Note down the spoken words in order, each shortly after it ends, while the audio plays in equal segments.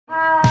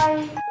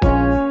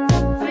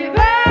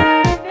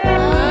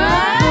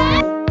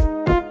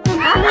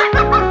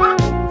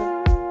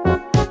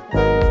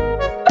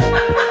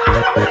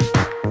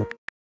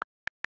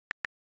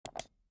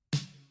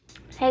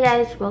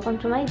welcome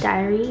to my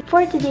diary.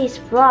 For today's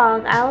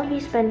vlog, I will be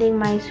spending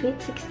my sweet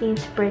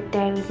 16th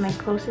birthday with my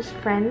closest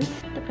friends.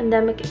 The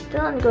pandemic is still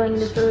ongoing in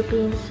the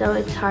Philippines, so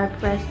it's hard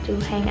for us to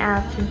hang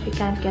out since we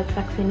can't get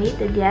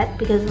vaccinated yet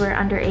because we're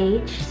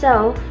underage.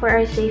 So for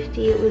our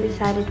safety, we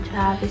decided to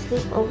have a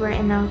sleepover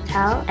in a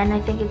hotel, and I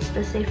think it's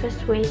the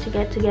safest way to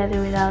get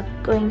together without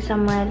going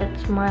somewhere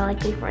that's more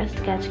likely for us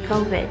to catch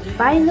COVID.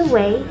 By the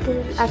way,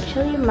 this is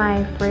actually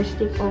my first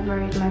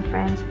sleepover with my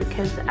friends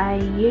because I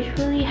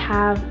usually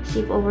have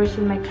sleepovers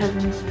with my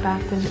cousins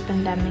back when the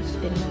pandemic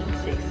didn't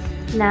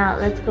exist. Now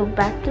let's go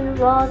back to the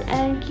vlog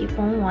and keep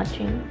on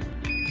watching.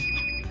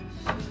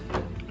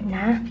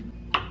 Nah.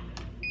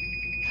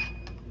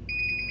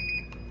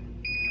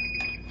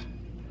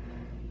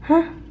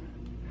 Huh?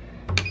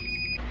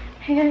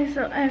 Hey guys,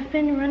 so I've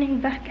been running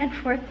back and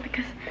forth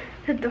because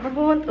the door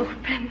won't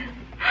open.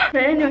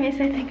 But anyways,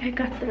 I think I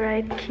got the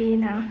right key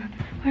now.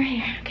 We're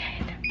here, okay.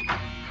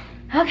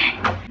 Okay.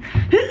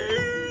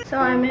 So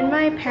I'm in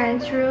my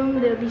parents' room.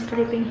 They'll be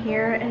sleeping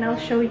here and I'll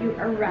show you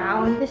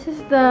around. This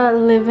is the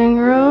living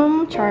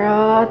room,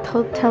 Charot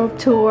hotel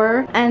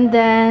tour. And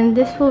then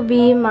this will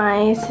be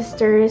my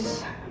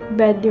sister's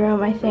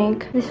bedroom, I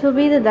think. This will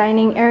be the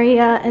dining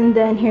area, and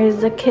then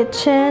here's the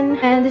kitchen.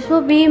 And this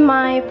will be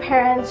my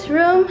parents'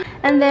 room.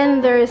 And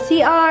then there's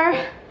CR.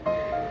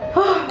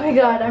 Oh my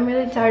god, I'm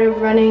really tired of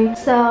running.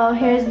 So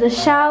here's the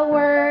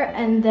shower,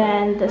 and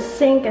then the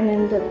sink, and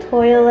then the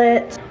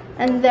toilet.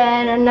 And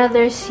then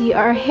another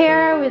CR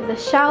here with the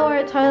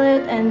shower,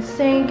 toilet, and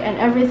sink, and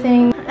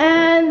everything.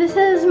 And this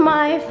is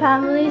my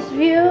family's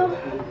view.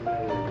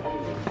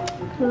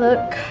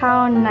 Look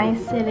how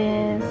nice it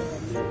is.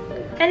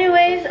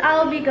 Anyways,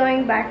 I'll be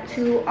going back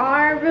to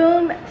our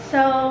room.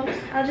 So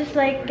I'll just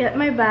like get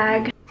my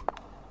bag.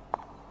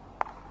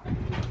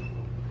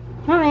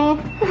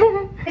 Mommy.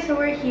 So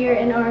we're here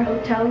in our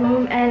hotel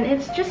room and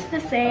it's just the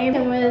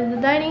same with the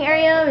dining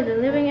area, with the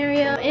living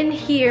area. In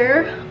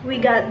here, we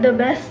got the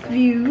best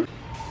view.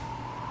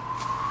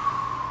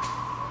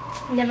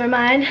 Never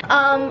mind.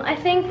 I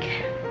think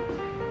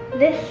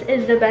this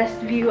is the best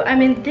view. I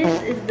mean,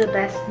 this is the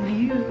best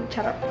view.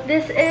 Shut up.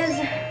 This is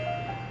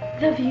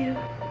the view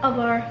of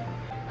our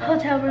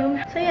hotel room.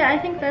 So yeah, I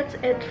think that's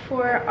it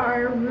for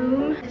our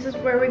room. This is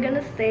where we're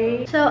gonna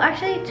stay. So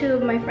actually, two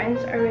of my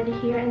friends are already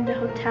here in the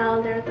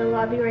hotel. They're at the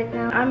lobby right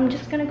now. I'm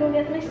just gonna go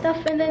get my stuff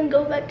and then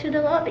go back to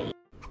the lobby.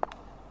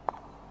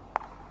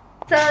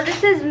 So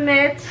this is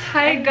Mitch.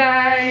 Hi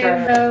guys,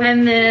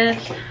 I'm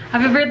Mitch.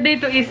 Happy birthday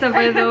to Isa,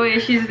 by the way.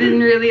 She's been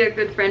really a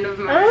good friend of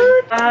mine.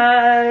 Oh,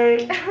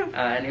 hi!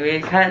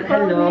 Anyways,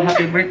 hello.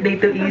 Happy birthday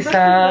to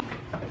Isa.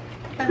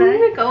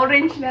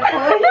 Naka-orange na ko.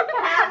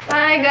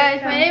 Hi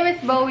guys, my name is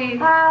Bowie.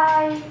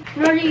 hi.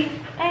 Rory.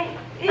 Hey.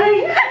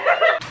 Hey.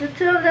 The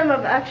two of them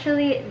have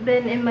actually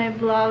been in my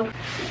vlog.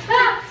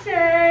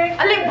 Check.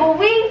 Ali,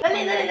 Bowie?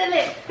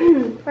 Dali.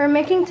 We're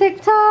making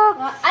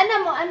TikTok.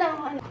 Ana mo.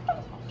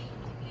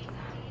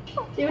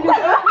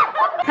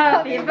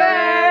 Happy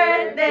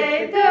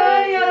birthday to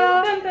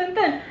you.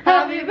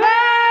 Happy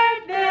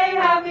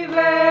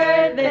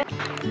birthday.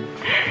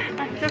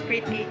 I'm so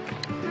pretty.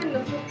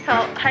 So,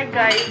 hi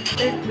guys.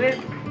 With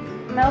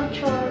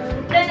Melchor.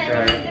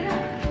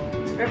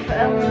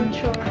 Rafael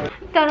Melchor.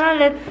 Tara,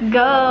 let's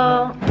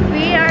go.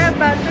 We are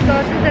about to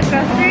go to the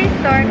grocery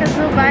store because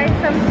we'll buy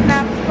some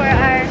snacks for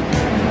our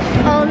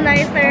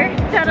all-nighter.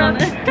 Tara.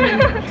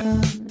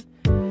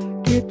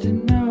 Get to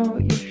know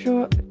your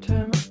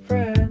short-term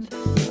friends.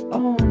 You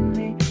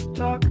only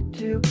talk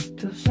to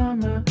till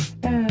summer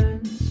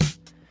ends.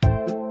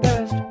 The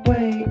best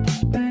way to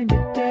spend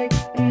your day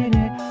in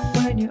it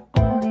when you're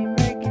only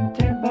making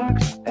 $10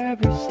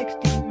 every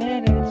 60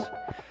 minutes.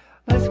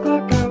 Let's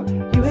clock out.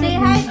 You Say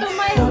hi to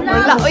my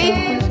vlog.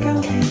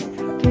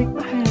 Take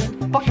my hand.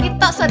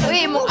 Pakita sa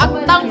uy, mong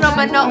agtang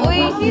naman na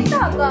uy.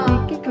 Kita ka.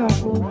 We can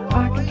couple.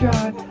 I can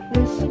drive.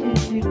 Listening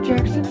to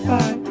Jackson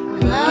 5.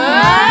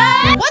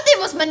 What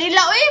was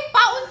Manila uy?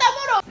 Paunta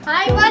mo ro.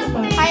 Hi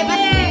Basti. Hi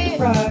Basti.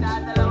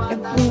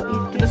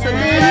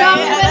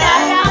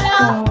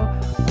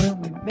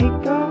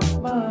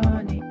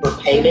 For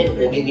payment,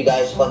 we'll give you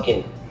guys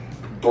fucking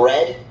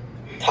bread,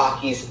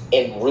 Takis,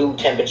 and room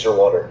temperature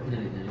water.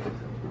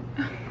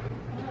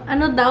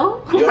 Ano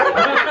daw?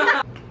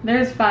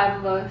 There's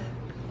 5 of us.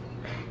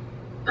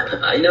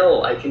 I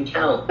know, I can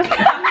count.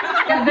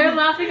 They're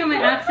laughing at my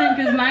accent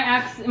because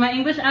my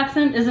English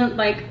accent isn't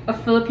like a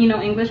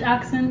Filipino English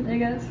accent, I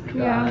guess.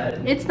 Yeah.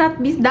 It's not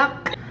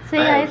bisdak.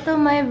 Say hi to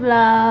my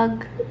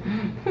vlog.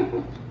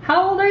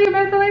 How old are you,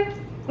 by the way?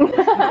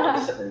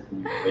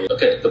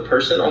 Okay, the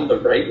person on the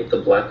right with the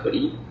black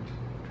hoodie.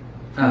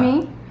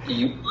 Me?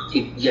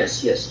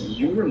 Yes,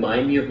 you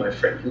remind me of my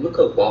friend. You look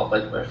a lot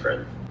like my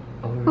friend.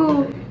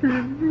 Who?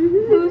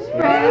 Who's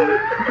friend?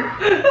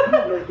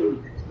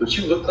 But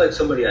you look like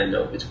somebody I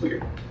know. It's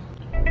weird.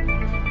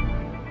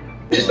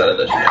 Just thought I'd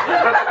let you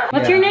know.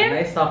 What's your name?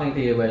 Nice talking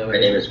to you, by the way.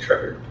 My name is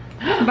Trevor.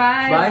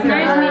 Bye. Bye, It's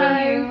nice Trevor.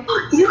 meeting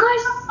you. You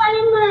guys are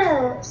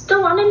famous. The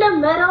one in the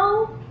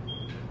middle,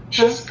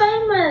 she's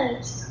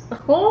famous.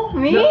 Who?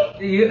 Me? No,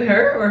 you,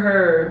 her or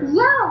her?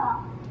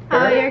 Yeah.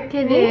 Oh, you're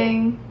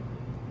kidding.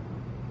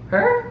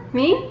 Her?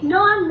 Me?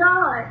 No, I'm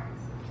not.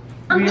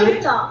 On Really?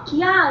 TikTok.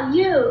 Yeah,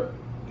 you.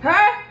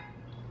 Her?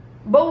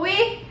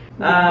 Bowie?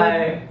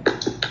 Hi.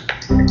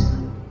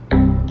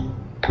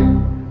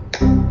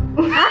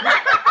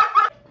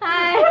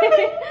 Hi.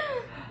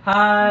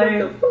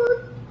 Hi.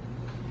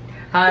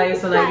 Hi,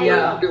 so like,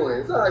 yeah.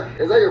 doing? Is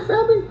that your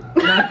family?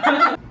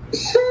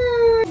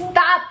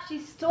 Stop,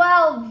 she's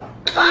 12.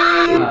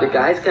 The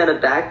guy's kind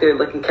of back there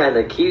looking kind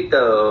of cute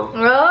though.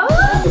 Oh?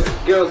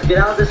 Girls, get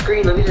out of the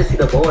screen. Let me just see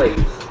the boys.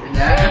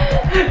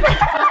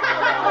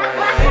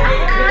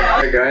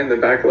 The guy in the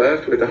back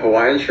left with the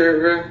Hawaiian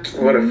shirt, bro.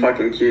 What a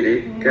fucking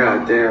cutie.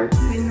 God damn.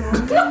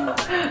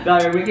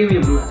 God, you're making me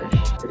blush.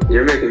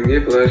 You're making me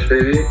blush,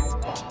 baby.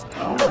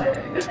 Oh my.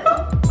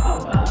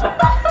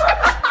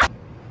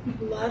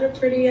 A lot of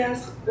pretty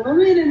ass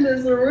women in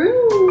this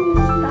room.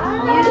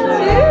 You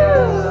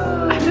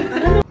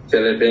too.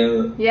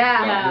 Philippines.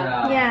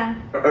 Yeah. Yeah.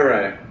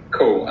 Alright,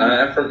 cool.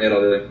 I'm from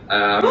Italy.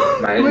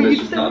 My English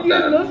is not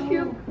that.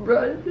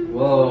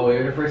 Whoa,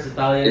 you're the first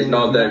Italian. It's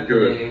not that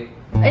good.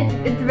 today.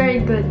 It's very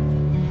good.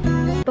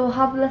 Tu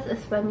hablas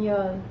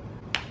español.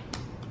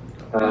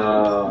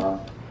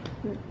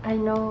 I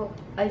know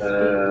I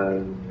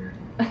speak.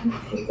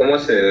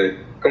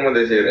 ¿Cómo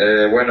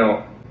decir?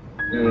 Bueno,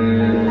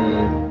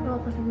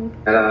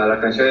 la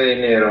canción de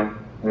dinero.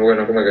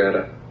 Bueno, ¿cómo que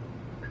era?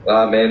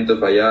 Lamento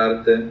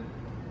fallarte.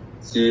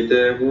 Si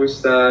te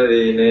gusta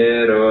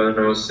dinero,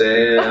 no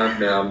seas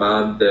mi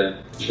amante.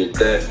 Si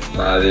te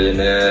da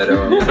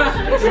dinero.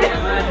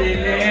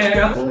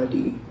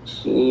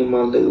 She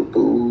my little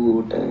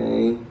boo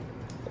thing.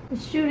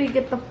 Shooty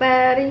get the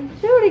fatty.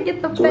 Shooty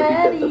get the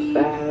fatty.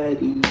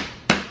 fatty.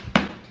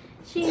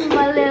 She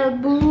my little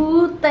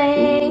boo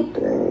thing.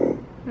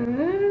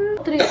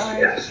 3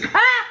 hours.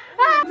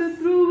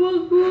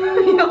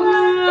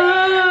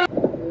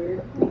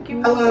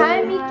 Hello.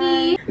 Hi,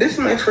 Mickey. This is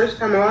my first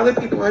time. A lot of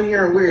people on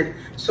here are weird.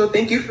 So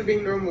thank you for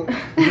being normal.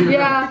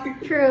 Yeah,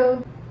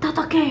 true.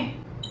 Tatake.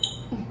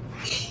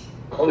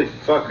 Holy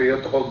fuck, we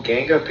got the whole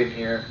gang up in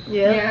here.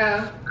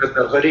 Yeah. Got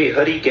the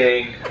hoodie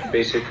gang,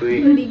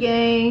 basically. Hoodie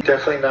gang.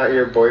 Definitely not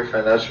your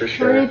boyfriend, that's for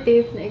sure. Sorry,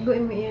 Tiff. Naigo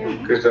in my ear.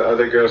 Because the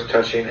other girl's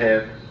touching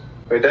him.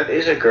 Wait, that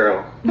is a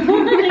girl.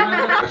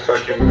 The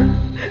fucking...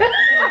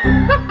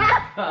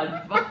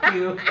 God, fuck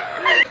you.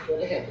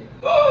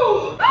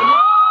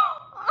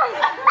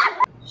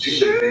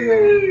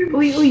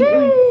 Uy.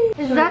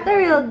 Is that a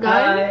real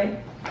gun?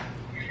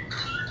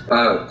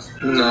 Hi.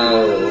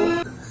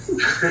 No.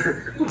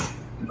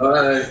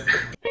 Bye.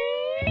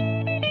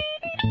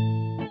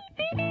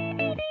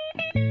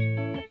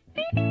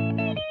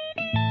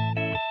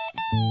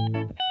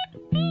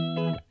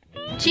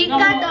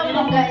 Chika daw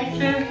mo, guys.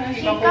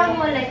 Chika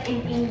mo like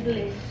in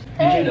English.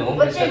 Did you know?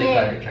 What's your It's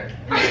name? like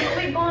Oh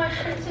my gosh,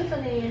 what's your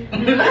name?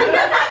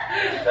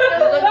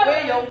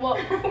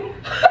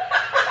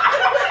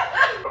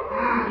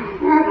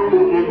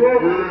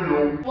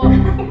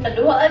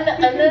 Aduhaan na,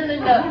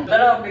 na.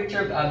 Pero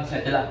picture of abs na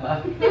tila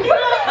ba?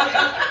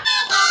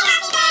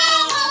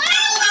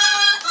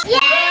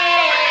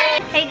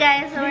 Hey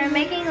guys, so we're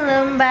making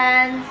loom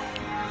bands.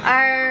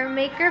 Our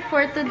maker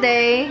for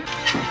today,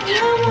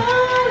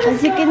 as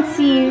you can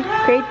see,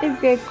 Creative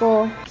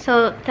Greco.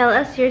 So tell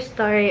us your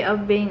story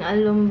of being a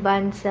loom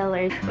band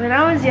seller. When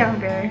I was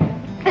younger,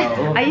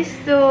 I used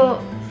to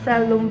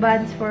sell loom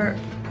bands for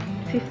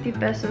 50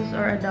 pesos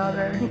or $1.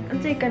 Ang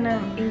say ka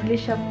ng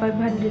English shop,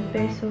 500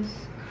 pesos.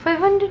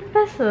 500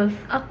 pesos?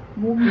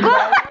 Bugo!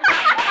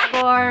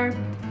 for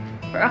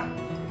a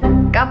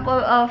couple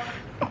of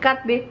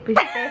cut-bait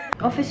pieces.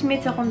 Office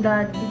mates akong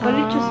dad.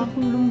 Ipalit siya sa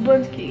akong loom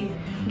bands kay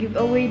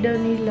giveaway daw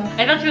nila.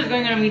 I thought she was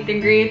going on a meet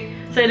and greet,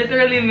 so I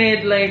literally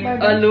made like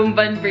a loom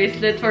band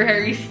bracelet for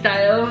Harry's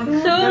style.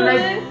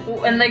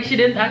 And like she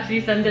didn't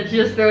actually send it, she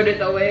just threw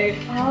it away.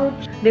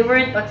 Ouch. They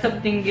weren't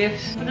accepting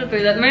gifts.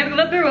 My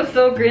letter was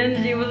so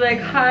cringy. It was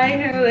like,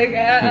 hi, like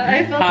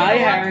I felt Hi,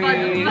 like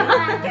Harry.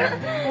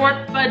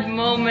 Wattpad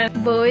moment.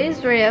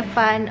 Boys were a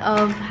fan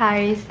of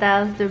Harry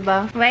Styles,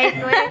 diba? Wait.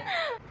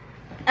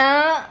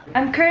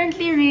 I'm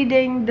currently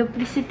reading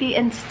Duplicity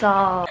and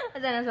Stall.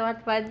 Asan na sa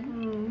Wattpad?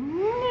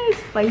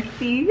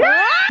 Spicy.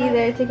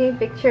 They're taking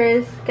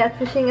pictures,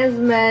 catfishing as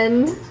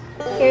men.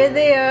 Here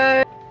they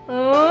are.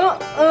 Oh.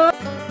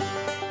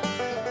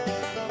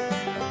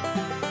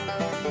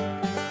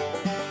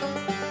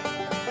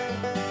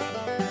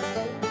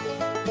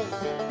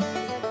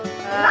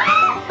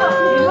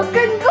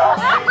 Makan ko!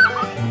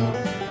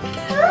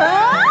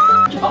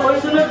 Ako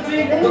yung sunod,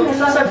 babe.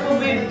 Magsasag ko,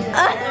 babe.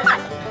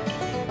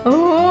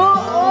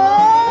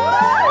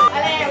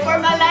 Ale, for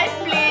my life,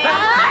 please.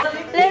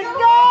 Let's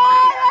go!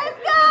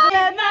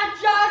 Not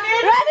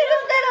jogging. Ready to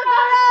stand up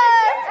for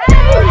us.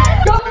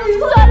 Go,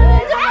 son of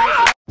a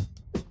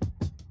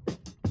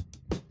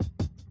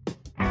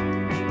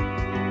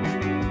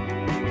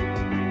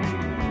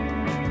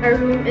Our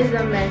room is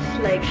a mess.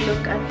 Like,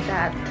 look at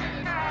that.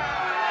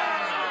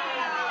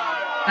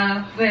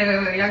 Wait.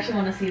 You actually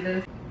want to see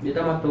this?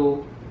 Dito man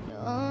to.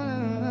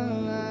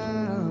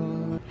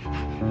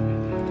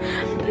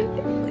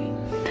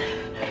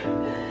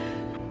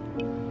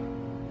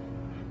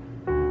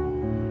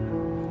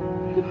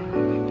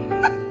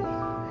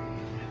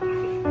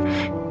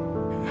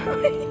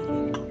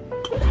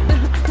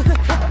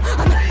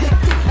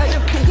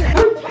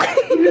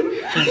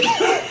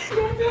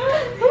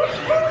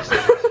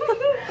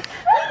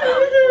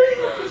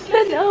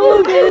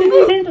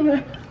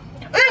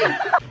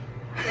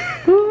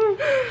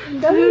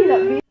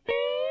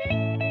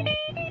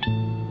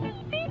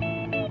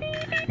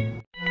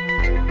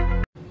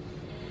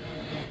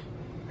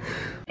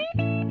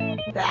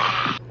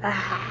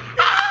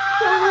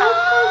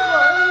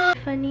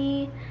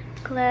 Funny,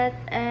 Clet,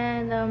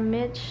 and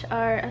Mitch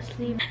are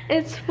asleep.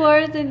 It's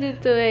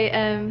 4:22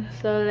 a.m.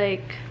 So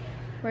like,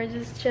 we're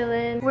just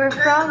chilling. We're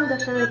from the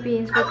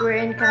Philippines, but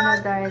we're in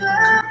Canada right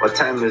now. What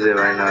time is it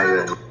right now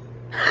then?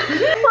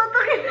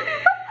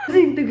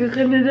 Kasi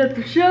taga-Canada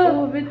to siya.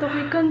 Oh, bito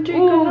kay country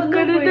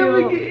Canada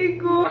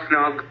mag-iigo.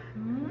 Knock.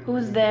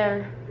 Who's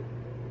there?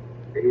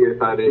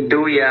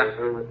 Duya.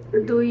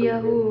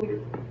 Duya who?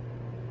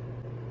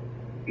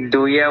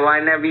 Duya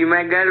wanna be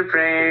my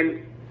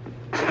girlfriend?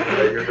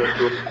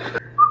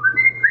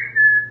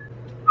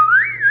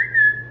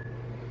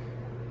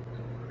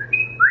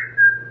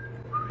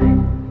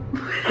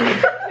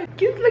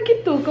 Cute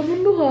lagi to,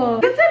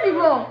 kamunduha. Ano sabi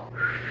mo?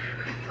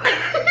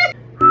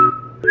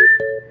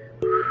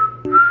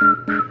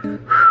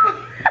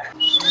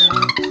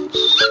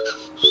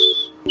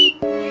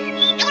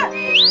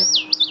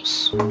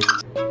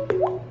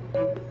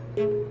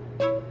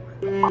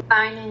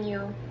 Finding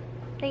you.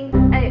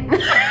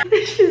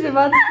 She's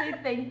about to say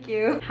thank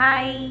you.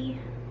 Hi.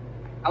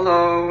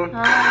 Hello.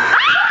 Hi.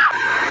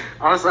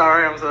 I'm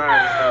sorry.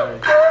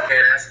 Yeah,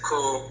 that's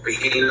cool, but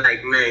he ain't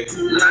like me.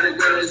 A lot of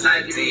girls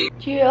like me.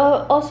 She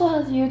also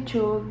has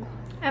YouTube.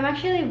 I'm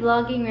actually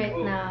vlogging right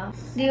now.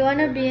 Do you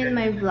wanna be in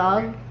my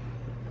vlog?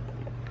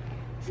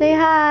 Say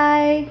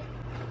hi.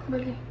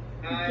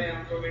 Hi,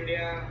 I'm from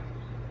India.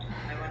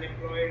 I'm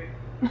unemployed.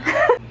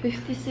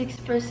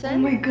 56%. Oh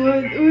my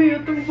god. Uy,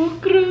 itong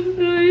background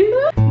ay.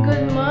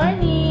 Good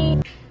morning.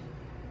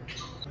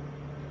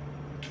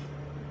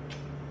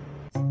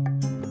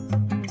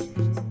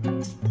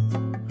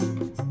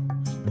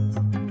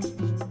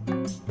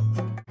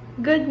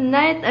 Good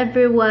night,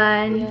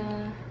 everyone.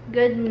 Yeah.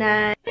 Good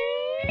night.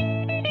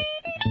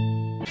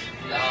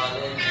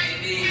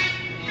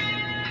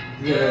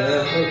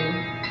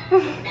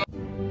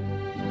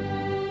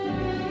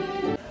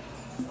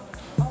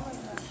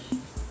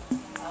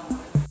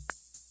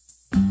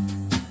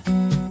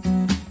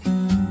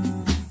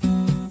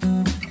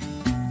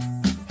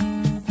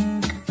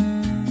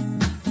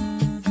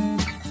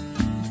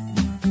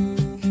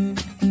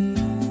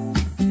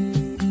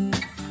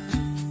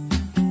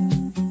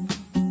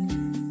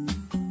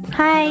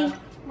 Hi.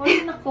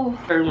 Wala na ko.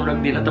 Pero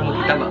murag di na ito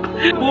magkita ba?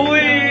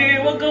 Uy!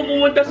 Huwag kang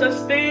pumunta sa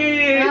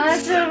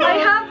States! I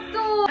have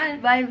to.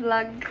 Bye,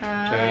 vlog.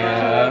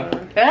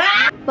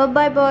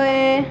 Bye-bye,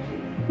 boy.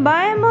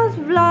 Bye, Mos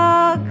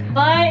Vlog.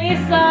 Bye,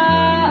 Isa!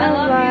 I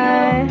love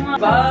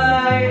you!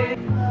 Bye!